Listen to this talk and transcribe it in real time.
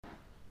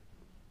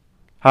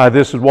Hi,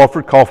 this is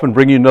Walford Kaufman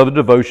bringing you another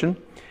devotion.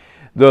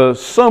 The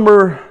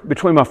summer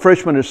between my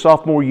freshman and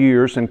sophomore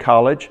years in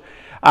college,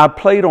 I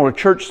played on a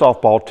church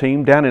softball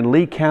team down in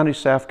Lee County,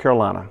 South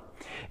Carolina.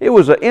 It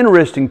was an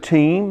interesting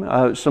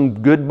team,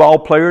 some good ball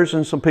players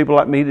and some people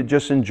like me that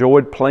just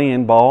enjoyed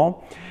playing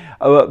ball.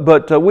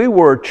 But we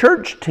were a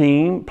church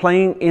team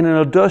playing in an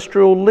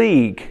industrial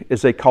league,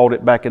 as they called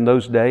it back in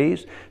those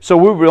days. So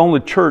we were the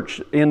only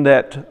church in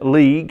that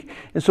league.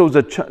 And so it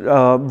was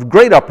a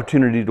great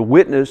opportunity to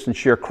witness and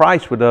share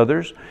Christ with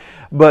others.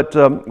 But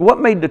what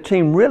made the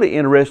team really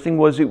interesting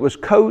was it was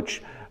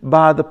coached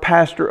by the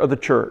pastor of the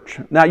church.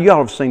 Now, y'all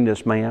have seen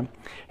this man.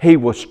 He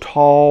was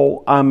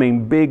tall,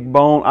 big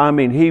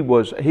bone. He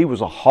was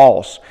a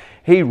hoss.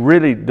 He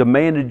really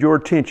demanded your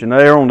attention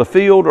there on the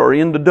field or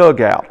in the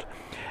dugout.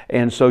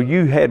 And so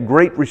you had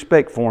great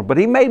respect for him. But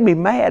he made me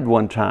mad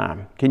one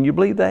time. Can you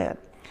believe that?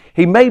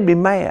 He made me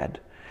mad.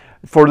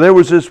 For there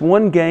was this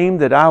one game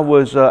that I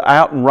was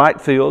out in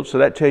right field, so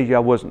that tells you I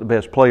wasn't the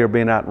best player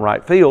being out in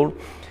right field.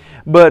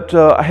 But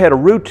I had a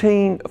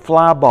routine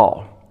fly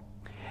ball,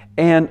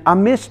 and I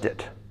missed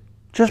it.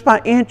 Just by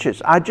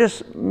inches, I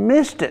just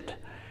missed it.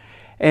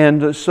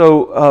 And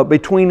so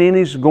between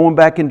innings, going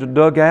back into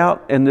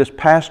dugout, and this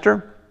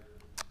pastor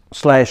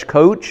 /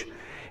 coach,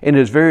 in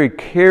his very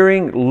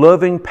caring,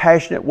 loving,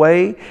 passionate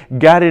way,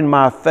 got in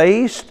my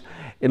face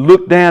and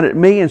looked down at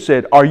me and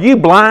said, "Are you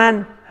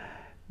blind?"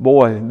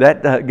 Boy,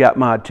 that got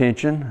my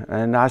attention.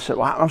 And I said,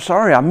 "Well, I'm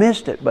sorry, I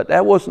missed it," but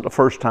that wasn't the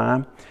first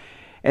time.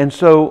 And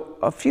so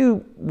a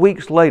few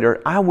weeks later,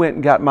 I went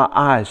and got my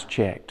eyes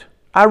checked.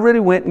 I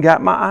really went and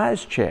got my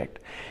eyes checked.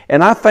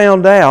 And I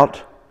found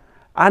out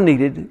I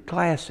needed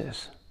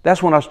glasses.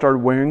 That's when I started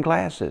wearing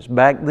glasses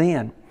back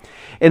then.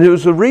 And it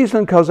was the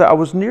reason because I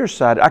was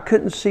nearsighted. I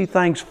couldn't see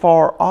things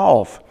far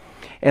off.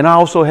 And I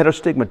also had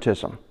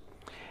astigmatism.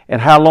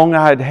 And how long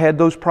I had had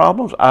those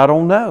problems, I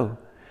don't know.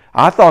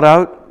 I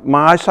thought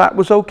my eyesight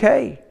was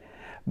okay.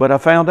 But I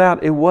found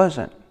out it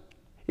wasn't.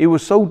 It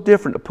was so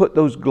different to put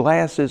those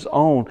glasses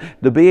on,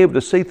 to be able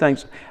to see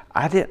things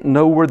I didn't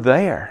know were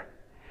there.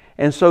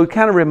 And so it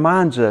kind of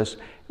reminds us,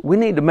 we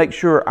need to make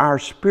sure our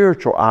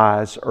spiritual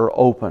eyes are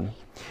open.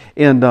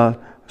 In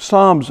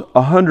Psalms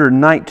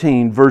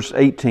 119 verse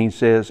 18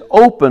 says,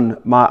 "Open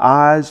my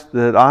eyes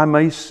that I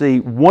may see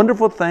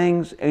wonderful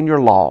things in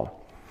your law."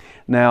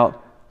 Now,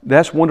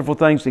 that's wonderful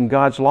things in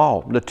God's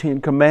law, the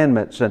 10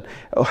 Commandments and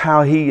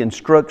how He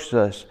instructs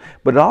us,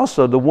 but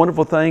also the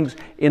wonderful things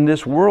in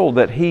this world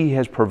that He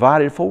has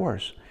provided for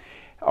us.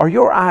 Are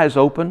your eyes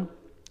open?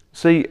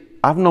 See,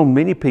 I've known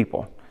many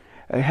people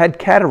had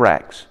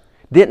cataracts,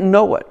 didn't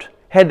know it,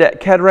 had that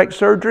cataract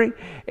surgery,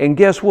 and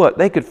guess what?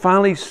 They could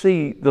finally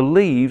see the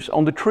leaves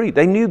on the tree.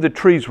 They knew the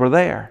trees were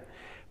there,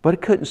 but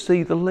couldn't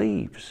see the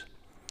leaves.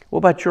 What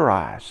about your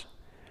eyes?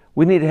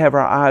 We need to have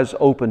our eyes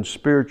open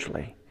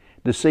spiritually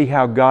to see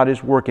how God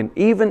is working.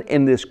 Even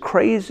in this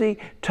crazy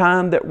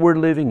time that we're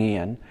living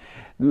in,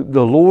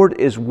 the Lord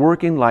is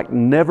working like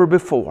never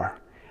before.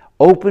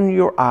 Open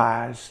your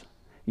eyes.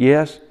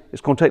 Yes,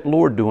 it's going to take the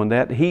Lord doing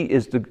that. He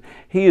is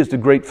the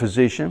great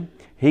physician.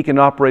 He can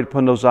operate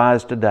upon those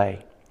eyes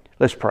today.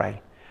 Let's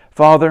pray.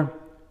 Father,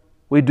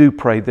 we do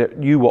pray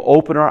that you will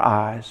open our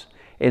eyes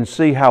and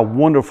see how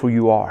wonderful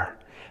you are.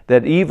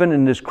 That even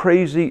in this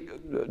crazy,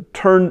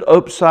 turned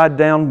upside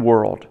down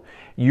world,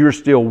 you're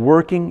still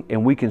working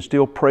and we can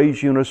still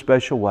praise you in a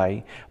special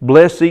way.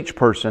 Bless each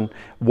person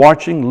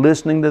watching,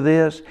 listening to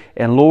this.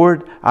 And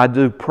Lord, I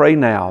do pray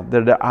now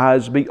that their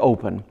eyes be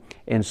open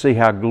and see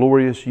how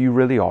glorious you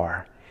really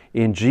are.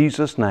 In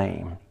Jesus'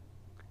 name,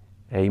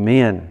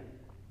 amen.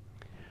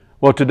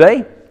 Well,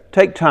 today,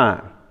 take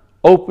time.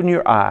 Open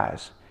your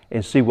eyes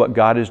and see what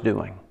God is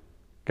doing.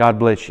 God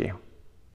bless you.